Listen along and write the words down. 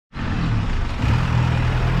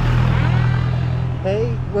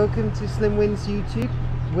welcome to Slim Wins YouTube.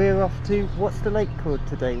 We're off to, what's the lake called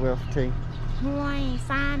today we're off to? Huai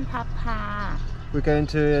San Pong Phrae. We're going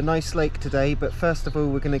to a nice lake today, but first of all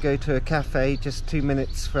we're going to go to a cafe just 2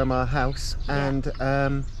 minutes from our house, and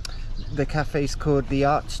the cafe's called the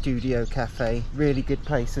Art Studio Cafe. Really good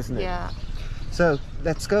place, isn't it? Yeah. So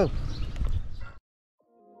let's go.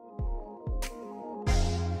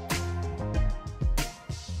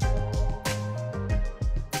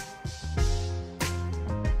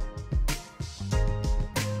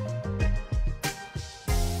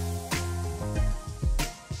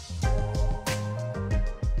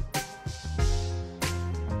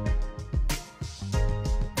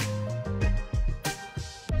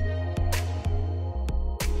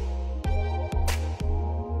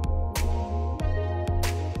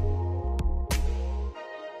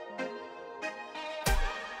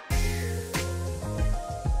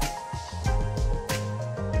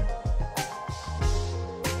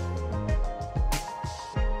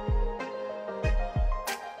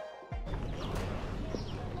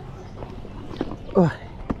 Oh,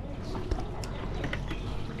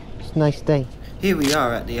 it's a nice day. Here we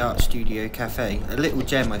are at the Art Studio Cafe, a little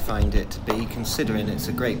gem I find it to be, considering it's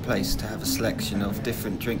a great place to have a selection of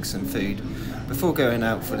different drinks and food before going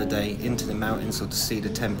out for the day into the mountains or to see the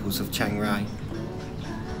temples of Chiang Rai.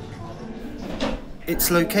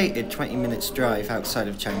 It's located 20 minutes drive outside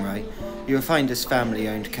of Chiang Rai. You'll find this family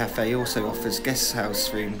owned cafe also offers guest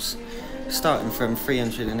house rooms starting from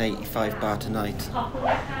 385 baht a night.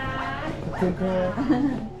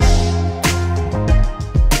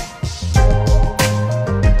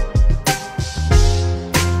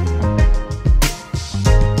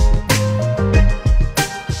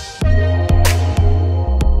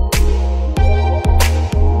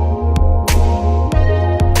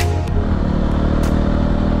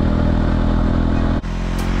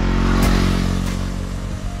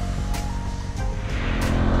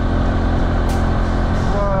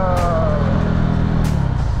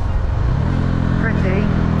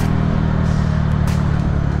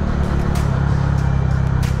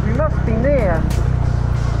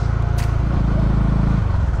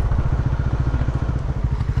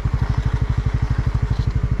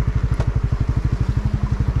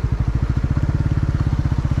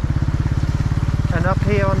 And up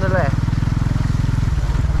here on the left.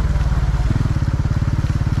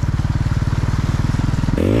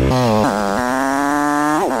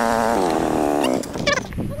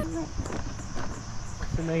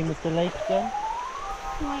 What's the name of the lake again?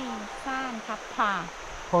 Huai San Pong Phrae.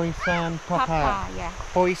 Huai San Pong Phrae. Yeah.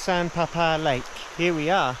 Huai San Pong Phrae Lake. Here we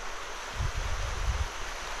are.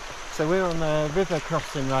 So we're on the river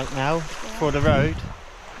crossing right now for the road,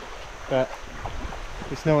 but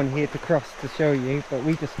there's no one here to cross to show you, but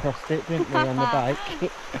we just crossed it, didn't we, on the bike?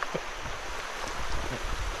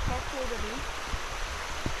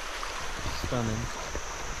 Stunning.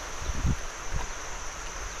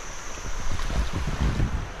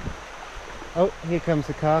 Oh, here comes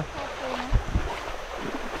the car.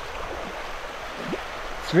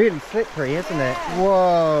 It's really slippery, isn't it?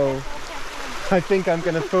 Whoa! I think I'm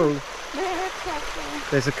going to fall.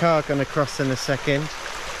 There's a car going to cross in a second.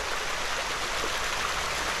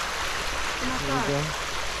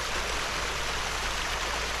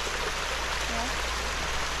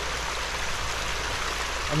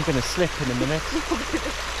 I'm going to slip in a minute.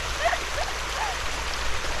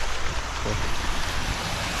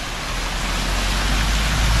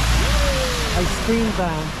 Ice cream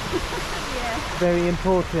van. Yeah. Very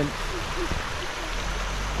important.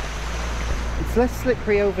 It's less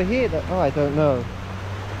slippery over here. Oh, I don't know.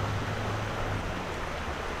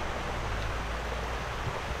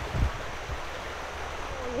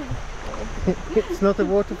 It's not a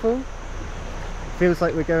waterfall. Feels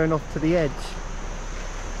like we're going off to the edge.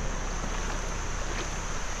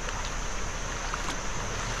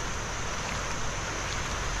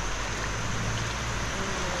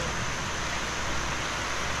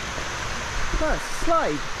 No, it's a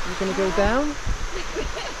slide. You're going to go down?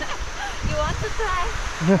 You want to try?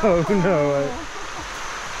 No, no.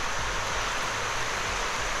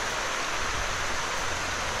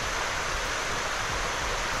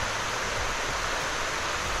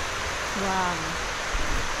 Wow.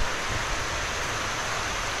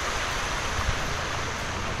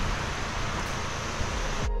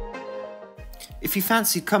 If you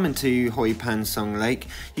fancied coming to Hoi Pan Song Lake,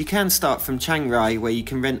 you can start from Chiang Rai, where you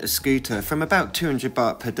can rent a scooter from about 200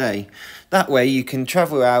 baht per day. That way you can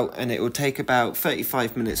travel out and it will take about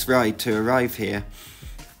 35 minutes ride to arrive here.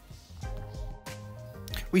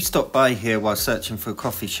 We stopped by here while searching for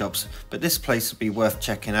coffee shops, but this place would be worth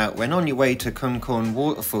checking out when on your way to Kunnikar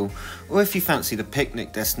waterfall, or if you fancied a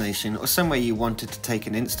picnic destination or somewhere you wanted to take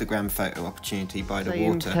an Instagram photo opportunity by the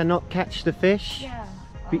water. You cannot catch the fish? Yeah,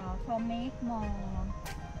 for me more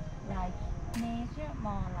like nature,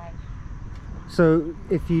 more like. So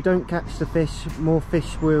if you don't catch the fish, more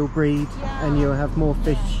fish will breed, Yeah. and you'll have more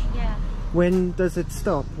fish. Yeah. When does it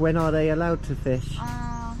stop? When are they allowed to fish?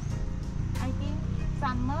 I think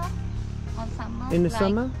summer, on summer. In the like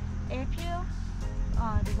summer? April,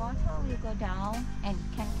 the water will go down and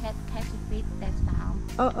can catch a fish that's down.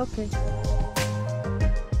 Oh, okay.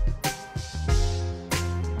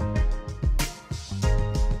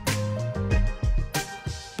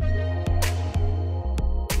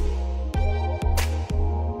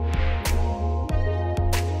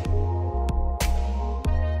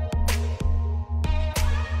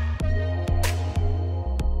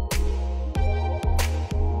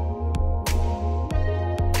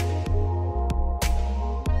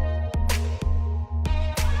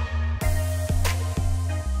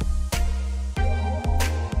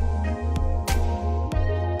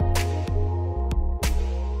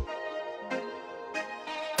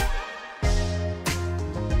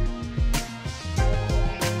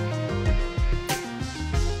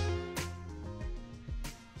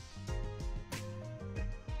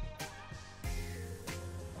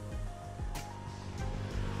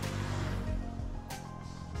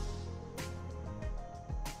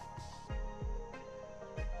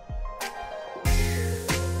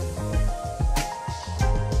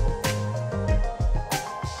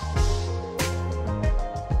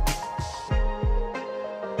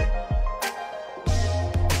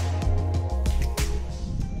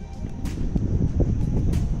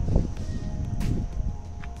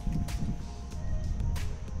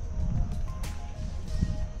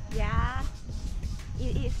 Yeah,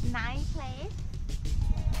 it is nice place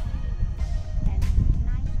and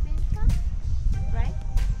nice winter, right?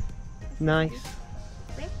 Nice.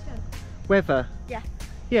 Winter. Weather? Yeah.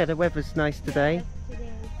 Yeah, the weather's nice today. Yeah,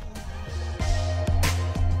 today.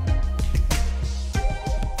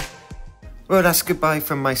 Well, that's goodbye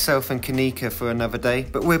from myself and Kunnikar for another day,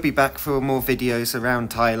 but we'll be back for more videos around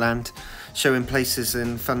Thailand, showing places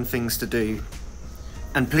and fun things to do.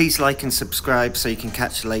 And please like and subscribe so you can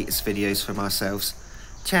catch the latest videos from ourselves.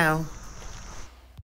 Ciao!